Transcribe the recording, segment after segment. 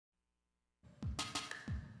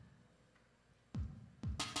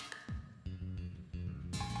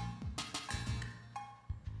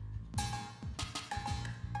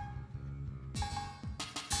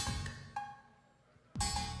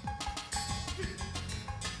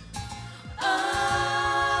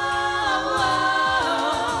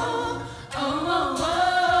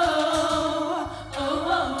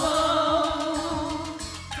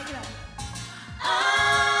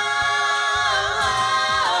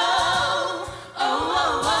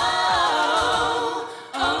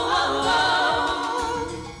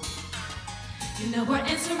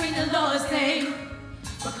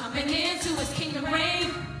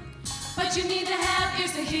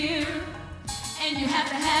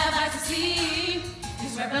see.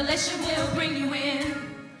 His revelation will bring you in,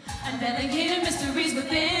 unveiling hidden mysteries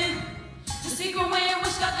within. The secret way in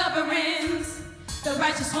which God governs the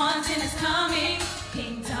righteous ones in His coming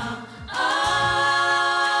kingdom.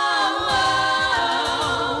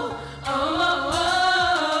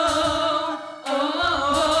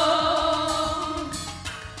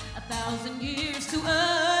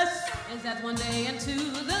 One day unto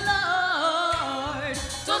the Lord.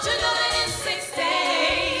 Don't you know that in 6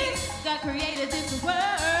 days God created this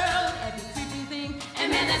world, every creeping thing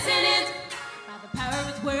and man that's in it, by the power of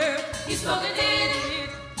His word He spoke and did it.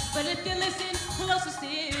 But if you listen closer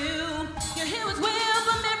still, you'll hear His will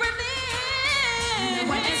from everything.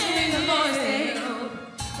 We're entering the Lord's day,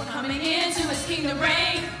 we're coming into His kingdom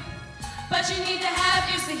reign, but you need to have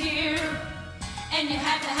ears to hear, and you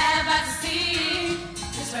have to have eyes to see.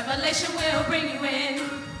 This revelation will bring you in,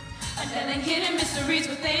 unveiling hidden mysteries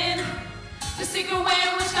within. The secret way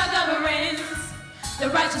in which God governs the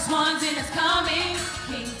righteous ones in His coming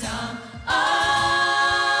kingdom.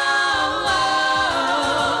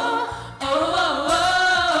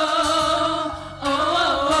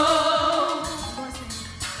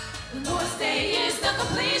 The Lord's day is the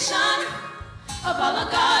completion of all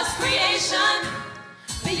of God's creation.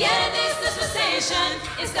 But yet in this dispensation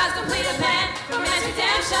is God's completed plan for man's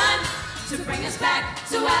redemption, to bring us back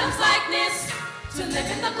to Adam's likeness, to live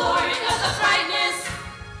in the glory of God's rightness,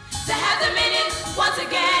 to have dominion once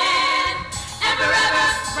again, and forever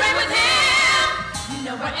reign with Him. You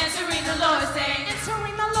know we're entering the Lord's day,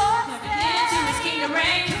 entering the Lord's day, into His kingdom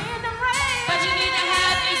reign. But you need to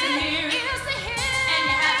have ears to hear, and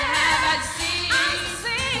you have to have eyes to see.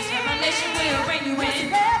 His revelation will bring you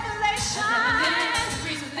in.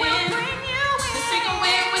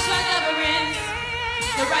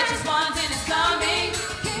 The righteous ones in His coming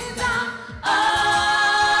kingdom.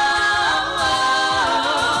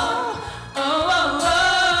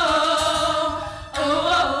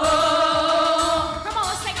 Come on,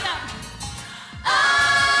 let's take it up.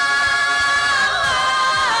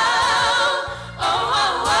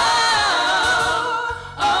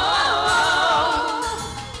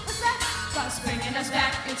 What's that? God's bringing us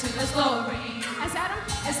back into His glory.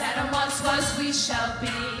 As Adam once was, we shall be.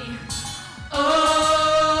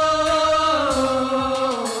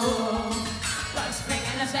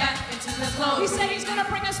 He said He's going to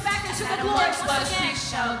bring us back into the glory once again.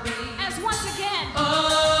 Shall be. As once again,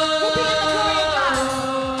 we'll be in the glory of God.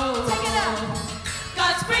 Take it up.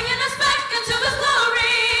 God's bringing us back into His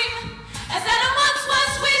glory. As Adam once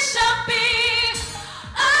was, we shall be.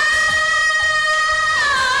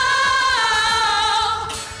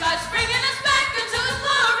 God's bringing us back into His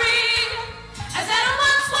glory. As Adam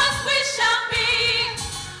once was, we shall be.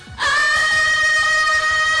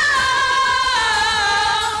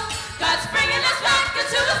 God's bringing us back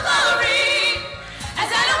into His glory. As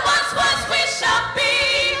Adam once was, we shall be.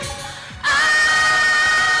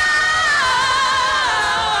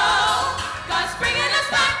 God's bringing us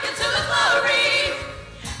back into His glory.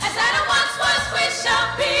 As Adam once was, we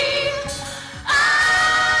shall be.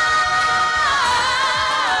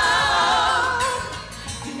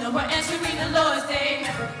 You know we're entering the Lord's day,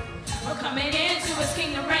 we're coming into His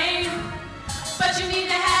kingdom reign, but you need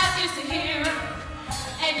to have ears to hear,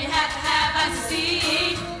 and you have to have eyes to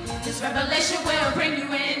see. This revelation will bring you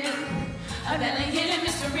in, unveiling hidden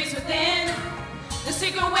mysteries within. The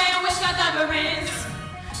secret way in which God governs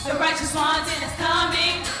the righteous ones in His